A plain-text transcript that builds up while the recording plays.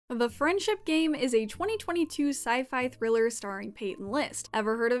The Friendship Game is a 2022 sci-fi thriller starring Peyton List.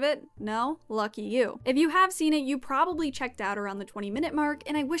 Ever heard of it? No? Lucky you. If you have seen it, you probably checked out around the 20-minute mark,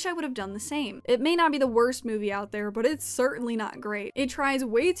 and I wish I would have done the same. It may not be the worst movie out there, but it's certainly not great. It tries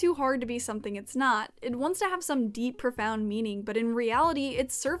way too hard to be something it's not. It wants to have some deep, profound meaning, but in reality,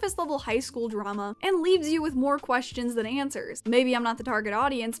 it's surface-level high school drama and leaves you with more questions than answers. Maybe I'm not the target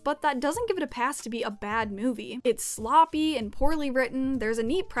audience, but that doesn't give it a pass to be a bad movie. It's sloppy and poorly written, there's a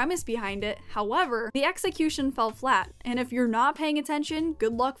neat premise behind it, however, the execution fell flat, and if you're not paying attention,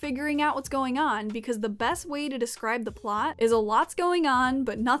 good luck figuring out what's going on, because the best way to describe the plot is a lot's going on,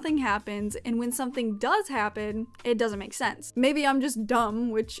 but nothing happens, and when something does happen, it doesn't make sense. Maybe I'm just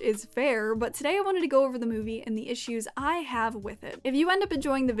dumb, which is fair, but today I wanted to go over the movie and the issues I have with it. If you end up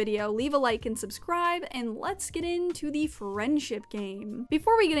enjoying the video, leave a like and subscribe, and let's get into the Friendship Game.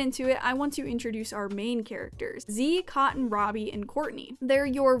 Before we get into it, I want to introduce our main characters, Z, Cotton, Robbie, and Courtney. They're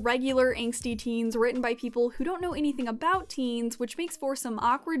your regular angsty teens written by people who don't know anything about teens, which makes for some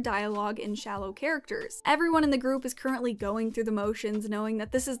awkward dialogue and shallow characters. Everyone in the group is currently going through the motions, knowing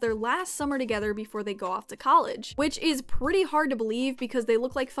that this is their last summer together before they go off to college, which is pretty hard to believe because they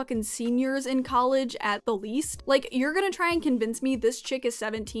look like fucking seniors in college at the least. Like, you're gonna try and convince me this chick is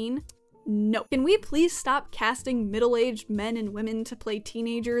 17? No. Can we please stop casting middle-aged men and women to play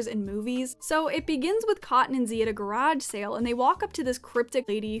teenagers in movies? So it begins with Cotton and Z at a garage sale, and they walk up to this cryptic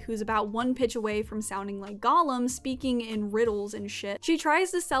lady who's about one pitch away from sounding like Gollum, speaking in riddles and shit. She tries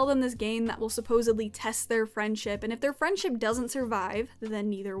to sell them this game that will supposedly test their friendship, and if their friendship doesn't survive, then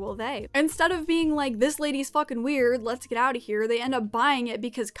neither will they. Instead of being like, this lady's fucking weird, let's get out of here, they end up buying it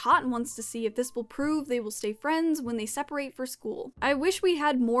because Cotton wants to see if this will prove they will stay friends when they separate for school. I wish we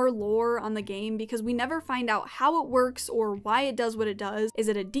had more lore on the game because we never find out how it works or why it does what it does. Is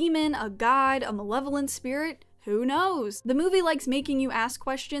it a demon, a god, a malevolent spirit? Who knows? The movie likes making you ask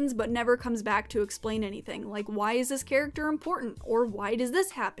questions but never comes back to explain anything, like why is this character important? Or why does this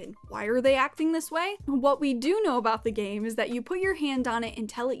happen? Why are they acting this way? What we do know about the game is that you put your hand on it and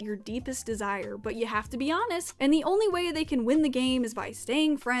tell it your deepest desire, but you have to be honest, and the only way they can win the game is by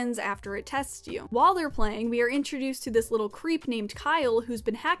staying friends after it tests you. While they're playing, we are introduced to this little creep named Kyle who's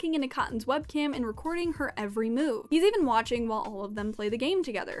been hacking into Cotton's webcam and recording her every move. He's even watching while all of them play the game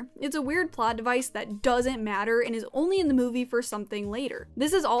together. It's a weird plot device that doesn't matter and is only in the movie for something later.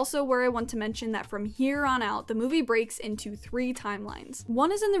 This is also where I want to mention that from here on out, the movie breaks into 3 timelines. One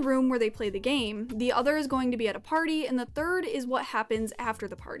is in the room where they play the game, the other is going to be at a party, and the third is what happens after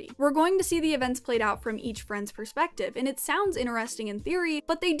the party. We're going to see the events played out from each friend's perspective, and it sounds interesting in theory,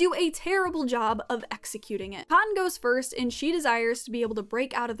 but they do a terrible job of executing it. Cotton goes first, and she desires to be able to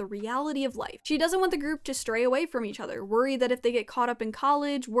break out of the reality of life. She doesn't want the group to stray away from each other, worried that if they get caught up in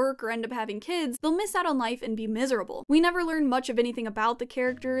college, work, or end up having kids, they'll miss out on life and be miserable. We never learn much of anything about the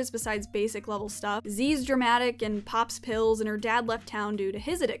characters besides basic level stuff. Z's dramatic and pops pills, and her dad left town due to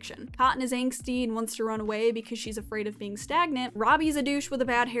his addiction. Cotton is angsty and wants to run away because she's afraid of being stagnant. Robbie's a douche with a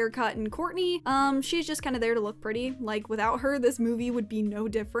bad haircut, and Courtney, she's just kind of there to look pretty. Like, without her, this movie would be no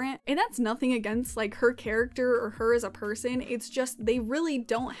different. And that's nothing against like her character or her as a person, it's just they really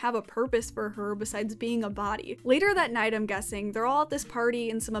don't have a purpose for her besides being a body. Later that night, I'm guessing, they're all at this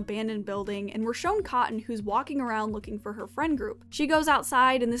party in some abandoned building, and we're shown Cotton who's walking around looking for her friend group. She goes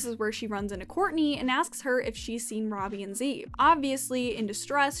outside, and this is where she runs into Courtney and asks her if she's seen Robbie and Z. Obviously in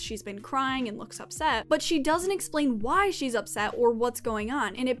distress, she's been crying and looks upset, but she doesn't explain why she's upset or what's going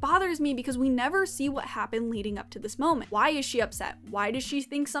on, and it bothers me because we never see what happened leading up to this moment. Why is she upset? Why does she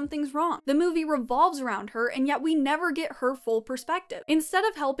think something's wrong? The movie revolves around her, and yet we never get her full perspective. Instead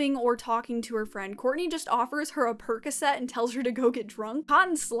of helping or talking to her friend, Courtney just offers her a Percocet and tells her to go get drunk.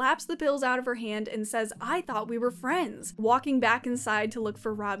 Cotton slaps the pills out of her hand and says, "I thought we were friends," walking back inside to look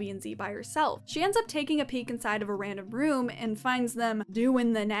for Robbie and Z by herself. She ends up taking a peek inside of a random room and finds them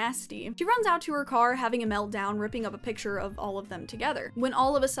doing the nasty. She runs out to her car having a meltdown, ripping up a picture of all of them together, when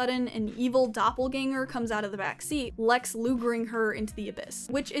all of a sudden an evil doppelganger comes out of the back seat, Lex lugering her into the abyss,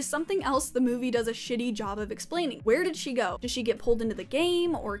 which is something else the movie does a shitty job of explaining. Where did she go? Does she get pulled into the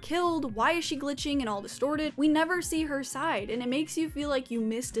game or killed? Why is she glitching and all distorted? We never see her side, and it makes you feel like you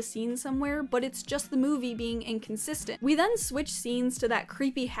missed a scene somewhere, but it's just the movie being inconsistent. We then switch scenes to that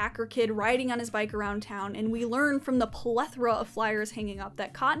creepy hacker kid riding on his bike around town, and we learn from the plethora of flyers hanging up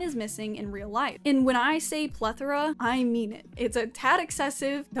that Cotton is missing in real life. And when I say plethora, I mean it. It's a tad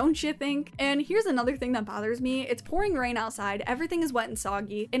excessive, don't you think? And here's another thing that bothers me. It's pouring rain outside, everything is wet and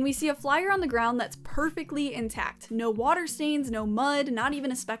soggy, and we see a flyer on the ground that's perfectly intact. No water stains, no mud, not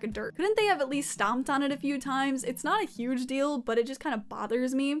even a speck of dirt. Couldn't they have at least stomped on it a few times? It's not a huge deal, but it just kind of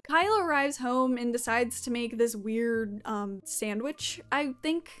bothers me. Kyle arrives home and decides to make this weird sandwich, I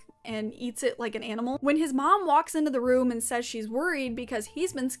think, and eats it like an animal. When his mom walks into the room and says she's worried because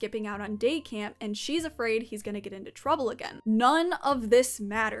he's been skipping out on day camp and she's afraid he's gonna get into trouble again. None of this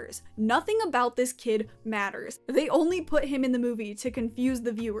matters. Nothing about this kid matters. They only put him in the movie to confuse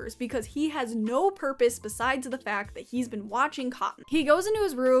the viewers because he has no purpose besides the fact that he's been watching Cotton. He goes into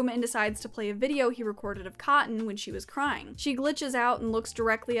his room and decides to play a video he recorded of Cotton when she was crying. She glitches out and looks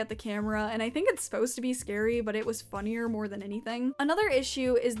directly at the camera, and I think it's supposed to be scary, but it was funnier more than anything. Another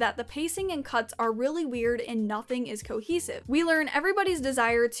issue is that the pacing and cuts are really weird and nothing is cohesive. We learn everybody's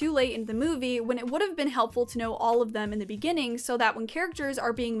desire too late into the movie when it would have been helpful to know all of them in the beginning so that when characters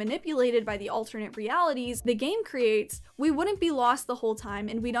are being manipulated by the alternate realities the game creates, we wouldn't be lost the whole time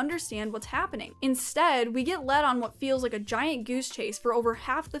and we'd understand what's happening. Instead, we get led on what feels like a giant goose chase for over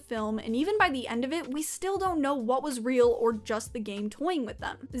half the film, and even by the end of it, we still don't know what was real or just the game toying with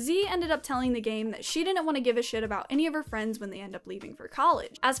them. Z ended up telling the game that she didn't want to give a shit about any of her friends when they end up leaving for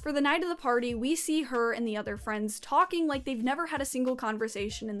college. As for the night of the party, we see her and the other friends talking like they've never had a single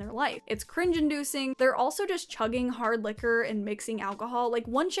conversation in their life. It's cringe-inducing. They're also just chugging hard liquor and mixing alcohol. Like,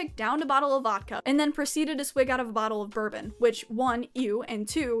 one chick downed a bottle of vodka and then proceeded to swig out of a bottle of bourbon, which, 1, ew, and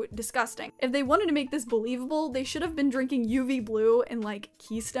 2, disgusting. If they wanted to make this believable, they should have been drinking UV Blue and like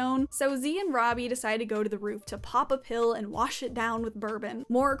Keystone. So Z and Robbie decide to go to the roof to pop a pill and wash it down with bourbon.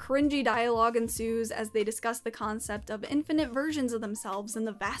 More cringy dialogue ensues as they discuss the concept of infinite versions of themselves and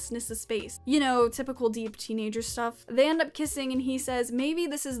the vastness of space. You know, typical deep teenager stuff. They end up kissing and he says maybe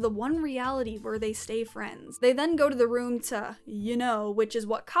this is the one reality where they stay friends. They then go to the room to, you know, which is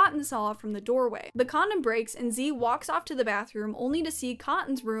what Cotton saw from the doorway. The condom breaks and Z walks off to the bathroom only to see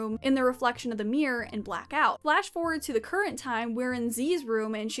Cotton's room in the reflection of the mirror and black out. Flash forward to the current time, we're in Z's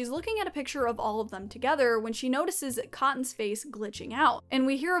room and she's looking at a picture of all of them together when she notices Cotton's face glitching out. And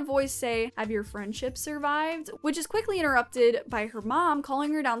we hear a voice say, "Have your friendships survived?" Which is quickly interrupted by her mom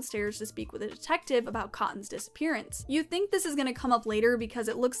calling her downstairs to speak with a detective about Cotton's disappearance. You think this is going to come up later because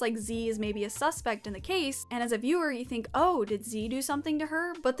it looks like Z is maybe a suspect in the case, and as a viewer you think, oh, did Z do something to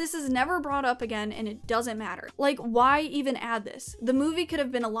her? But this is never brought up again and it doesn't matter. Like, why even add this? The movie could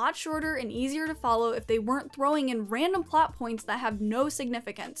have been a lot shorter and easier to follow if they weren't throwing in random plot points that have no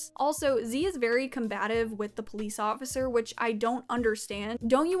significance. Also, Z is very combative with the police officer, which I don't understand.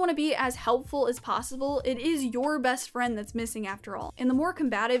 Don't you want to be as helpful as possible? It is your best friend that's missing after all. And the more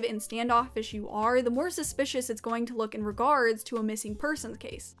combative and standoffish you are, the more suspicious it's going to look in regards to a missing persons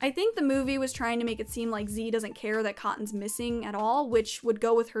case. I think the movie was trying to make it seem like Z doesn't care that Cotton's missing at all, which would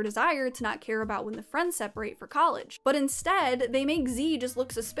go with her desire to not care about when the friends separate for college. But instead, they make Z just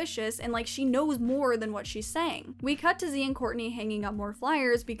look suspicious and like she knows more than what she's saying. We cut to Z and Courtney hanging up more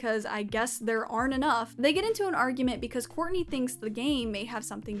flyers because I guess there aren't enough. They get into an argument because Courtney thinks the game may have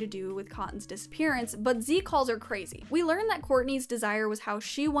something to do with Cotton's disappearance, but Z calls her crazy. We learn that Courtney's desire was how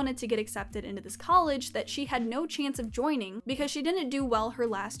she wanted to get accepted into this college that she had no chance of joining because she didn't do well her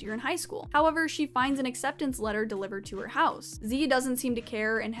last year in high school. However, she finds an acceptance letter delivered to her house. Z doesn't seem to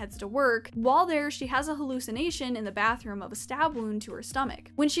care and heads to work. While there, she has a hallucination in the bathroom of a stab wound to her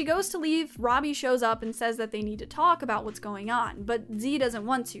stomach. When she goes to leave, Robbie shows up and says that they need to talk about what's going on, but Z doesn't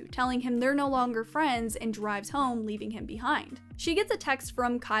want to, telling him they're no longer friends and drives home, leaving him behind. She gets a text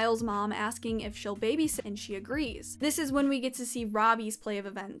from Kyle's mom asking if she'll babysit and she agrees. This is when we get to see Robbie's play of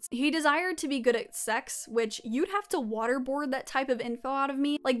events. He desired to be good at sex, which you'd have to waterboard that type of info out of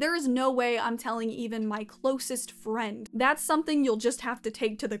me. Like, there is no way I'm telling even my closest friend. That's something you'll just have to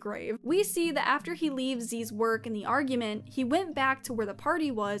take to the grave. We see that after he leaves Z's work in the argument, he went back to where the party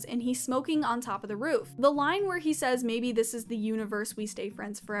was and he's smoking on top of the roof. The line where he says maybe this is the universe we stay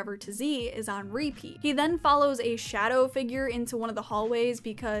friends forever to Z is on repeat. He then follows a shadow figure into one of the hallways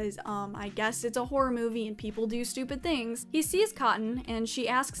because I guess it's a horror movie and people do stupid things. He sees Cotton and she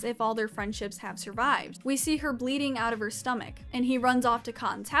asks if all their friendships have survived. We see her bleeding out of her stomach and he runs off to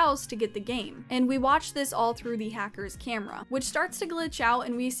Cotton's house to get the game. And we watch this all through the hacker's camera, which starts to glitch out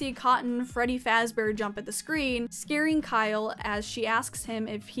and we see Cotton Freddy Fazbear jump at the screen, scaring Kyle as she asks him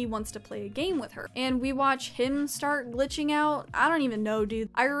if he wants to play a game with her. And we watch him start glitching out. I don't even know, dude.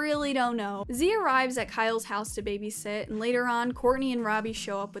 I really don't know. Z arrives at Kyle's house to babysit and later on Courtney and Robbie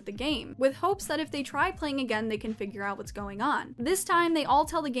show up with the game, with hopes that if they try playing again they can figure out what's going on. This time they all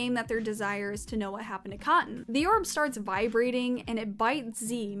tell the game that their desire is to know what happened to Cotton. The orb starts vibrating and it bites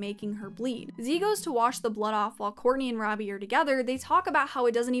Z, making her bleed. Z goes to wash the blood off while Courtney and Robbie are together. They talk about how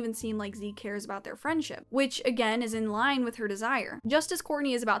it doesn't even seem like Z cares about their friendship, which again is in line with her desire. Just as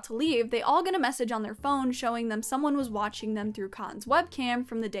Courtney is about to leave, they all get a message on their phone showing them someone was watching them through Cotton's webcam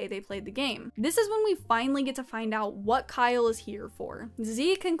from the day they played the game. This is when we finally get to find out what Kyle is here for.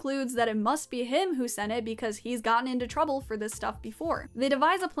 Z concludes that it must be him who sent it because he's gotten into trouble for this stuff before. They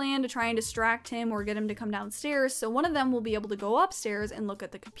devise a plan to try and distract him or get him to come downstairs, so one of them will be able to go upstairs and look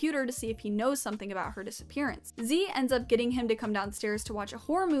at the computer to see if he knows something about her disappearance. Z ends up getting him to come downstairs to watch a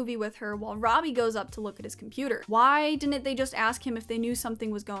horror movie with her while Robbie goes up to look at his computer. Why didn't they just ask him if they knew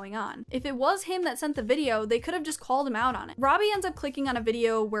something was going on? If it was him that sent the video, they could have just called him out on it. Robbie ends up clicking on a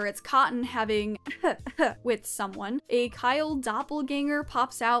video where it's Cotton having with someone. A Kyle doppelganger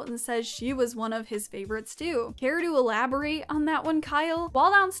pops out and says she was one of his favorites too. Care to elaborate on that one, Kyle?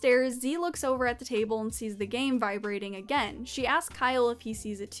 While downstairs, Z looks over at the table and sees the game vibrating again. She asks Kyle if he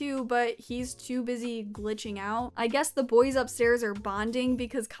sees it too, but he's too busy glitching out. I guess the boys upstairs are bonding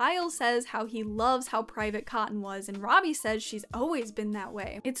because Kyle says how he loves how private Cotton was, and Robbie says she's always been that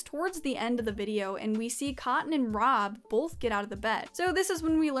way. It's towards the end of the video, and we see Cotton and Rob both get out of the bed. So this is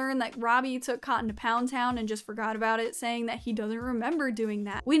when we learn that Robbie took Cotton to Pound Town and just forgot about it, saying that he doesn't remember doing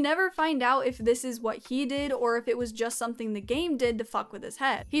that. We never find out if this is what he did or if it was just something the game did to fuck with his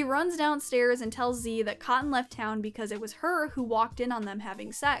head. He runs downstairs and tells Z that Cotton left town because it was her who walked in on them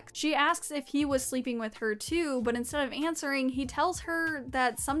having sex. She asks if he was sleeping with her too, but instead of answering, he tells her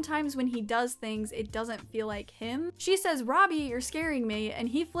that sometimes when he does things, it doesn't feel like him. She says, "Robbie, you're scaring me," and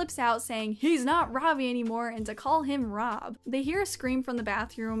he flips out saying he's not Robbie anymore and to call him Rob. They hear a scream from the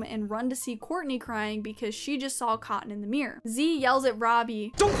bathroom and run to see Courtney crying because she just saw Cotton in the mirror. Z yells at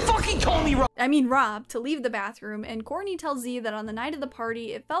Robbie, "Don't fucking call me Rob, to leave the bathroom, and Courtney tells Z that on the night of the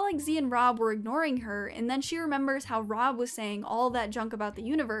party, it felt like Z and Rob were ignoring her, and then she remembers how Rob was saying all that junk about the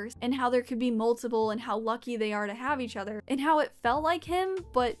universe, and how there could be multiple, and how lucky they are to have each other, and how it felt like him,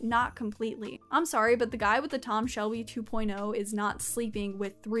 but not completely. I'm sorry, but the guy with the Tom Shelby 2.0 is not sleeping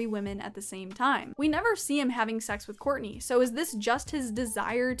with 3 women at the same time. We never see him having sex with Courtney, so is this just his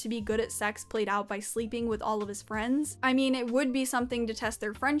desire to be good at sex played out by sleeping with all of his friends? I mean, it would be something to test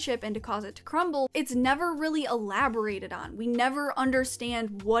their friendship and to cause it to crumble. It's never really elaborated on. We never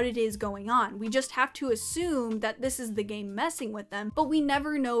understand what it is going on. We just have to assume that this is the game messing with them, but we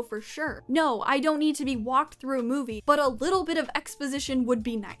never know for sure. No, I don't need to be walked through a movie, but a little bit of exposition would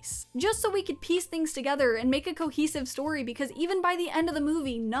be nice. Just so we could piece things together and make a cohesive story, because even by the end of the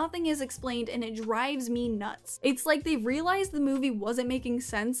movie, nothing is explained and it drives me nuts. It's like they realized the movie wasn't making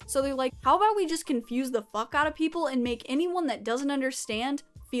sense, so they're like, how about we just confuse the fuck out of people and make anyone that doesn't understand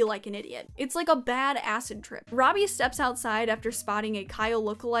feel like an idiot. It's like a bad acid trip. Robbie steps outside after spotting a Kyle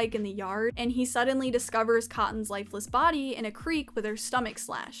lookalike in the yard, and he suddenly discovers Cotton's lifeless body in a creek with her stomach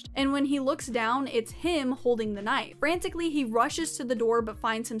slashed. And when he looks down, it's him holding the knife. Frantically, he rushes to the door but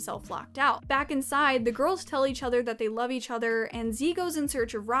finds himself locked out. Back inside, the girls tell each other that they love each other, and Z goes in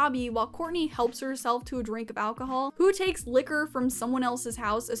search of Robbie while Courtney helps herself to a drink of alcohol. Who takes liquor from someone else's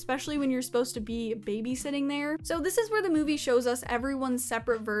house, especially when you're supposed to be babysitting there? So this is where the movie shows us everyone's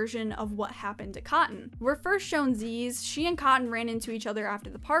separate version of what happened to Cotton. We're first shown Z's. She and Cotton ran into each other after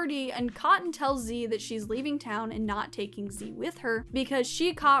the party, and Cotton tells Z that she's leaving town and not taking Z with her because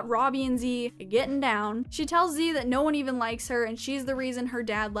she caught Robbie and Z getting down. She tells Z that no one even likes her and she's the reason her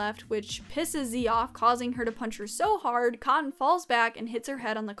dad left, which pisses Z off, causing her to punch her so hard Cotton falls back and hits her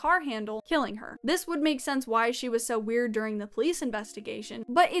head on the car handle, killing her. This would make sense why she was so weird during the police investigation,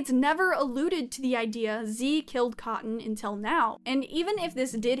 but it's never alluded to the idea Z killed Cotton until now. And even if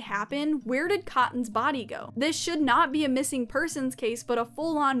this did happen, where did Cotton's body go? This should not be a missing persons case, but a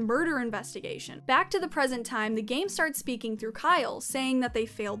full-on murder investigation. Back to the present time, the game starts speaking through Kyle, saying that they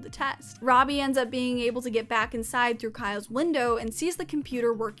failed the test. Robbie ends up being able to get back inside through Kyle's window and sees the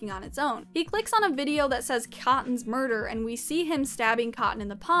computer working on its own. He clicks on a video that says Cotton's murder, and we see him stabbing Cotton in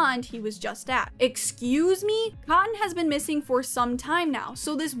the pond he was just at. Excuse me? Cotton has been missing for some time now,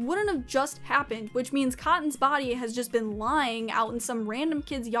 so this wouldn't have just happened, which means Cotton's body has just been lying out in some random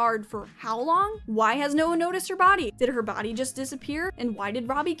kid's yard for how long? Why has no one noticed her body? Did her body just disappear? And why did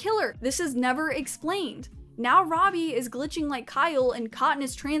Robbie kill her? This is never explained. Now Robbie is glitching like Kyle and Cotton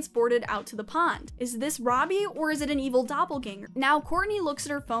is transported out to the pond. Is this Robbie or is it an evil doppelganger? Now Courtney looks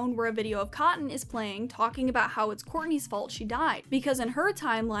at her phone where a video of Cotton is playing, talking about how it's Courtney's fault she died, because in her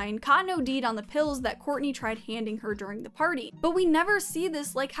timeline, Cotton OD'd on the pills that Courtney tried handing her during the party. But we never see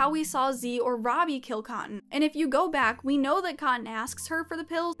this like how we saw Z or Robbie kill Cotton. And if you go back, we know that Cotton asks her for the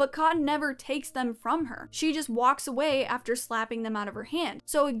pills, but Cotton never takes them from her. She just walks away after slapping them out of her hand.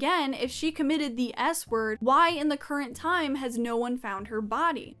 So again, if she committed the S word, Why in the current time has no one found her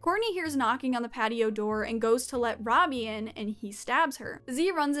body? Courtney hears knocking on the patio door and goes to let Robbie in, and he stabs her. Z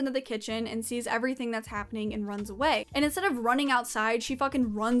runs into the kitchen and sees everything that's happening and runs away. And instead of running outside, she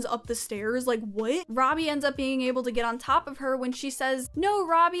fucking runs up the stairs. Like, what? Robbie ends up being able to get on top of her when she says, "No,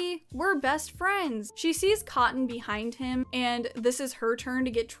 Robbie, we're best friends." She sees Cotton behind him, and this is her turn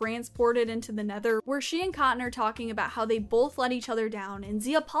to get transported into the Nether, where she and Cotton are talking about how they both let each other down, and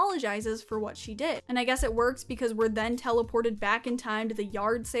Z apologizes for what she did. And I guess it works because we're then teleported back in time to the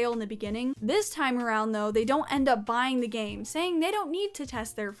yard sale in the beginning. This time around though, they don't end up buying the game, saying they don't need to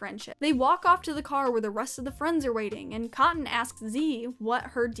test their friendship. They walk off to the car where the rest of the friends are waiting, and Cotton asks Z what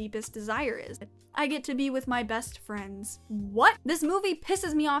her deepest desire is. "I get to be with my best friends." What? This movie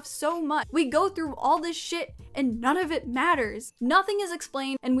pisses me off so much. We go through all this shit and none of it matters. Nothing is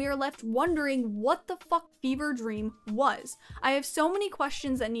explained and we are left wondering what the fuck Fever Dream was. I have so many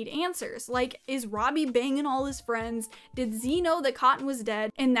questions that need answers. Like, is Robbie banging all his friends? Did Z know that Cotton was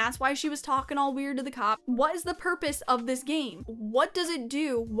dead and that's why she was talking all weird to the cop? What is the purpose of this game? What does it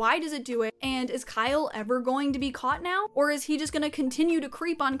do? Why does it do it? And is Kyle ever going to be caught now? Or is he just gonna continue to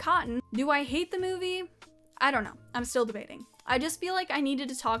creep on Cotton? Do I hate the movie? I don't know. I'm still debating. I just feel like I needed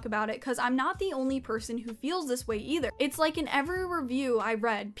to talk about it because I'm not the only person who feels this way either. It's like in every review I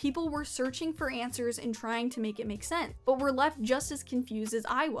read, people were searching for answers and trying to make it make sense, but were left just as confused as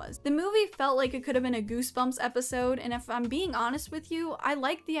I was. The movie felt like it could have been a Goosebumps episode, and if I'm being honest with you, I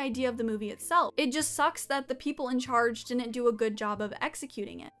like the idea of the movie itself. It just sucks that the people in charge didn't do a good job of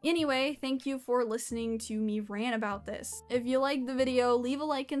executing it. Anyway, thank you for listening to me rant about this. If you liked the video, leave a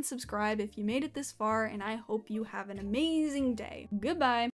like and subscribe if you made it this far, and I hope you have an amazing day. Goodbye.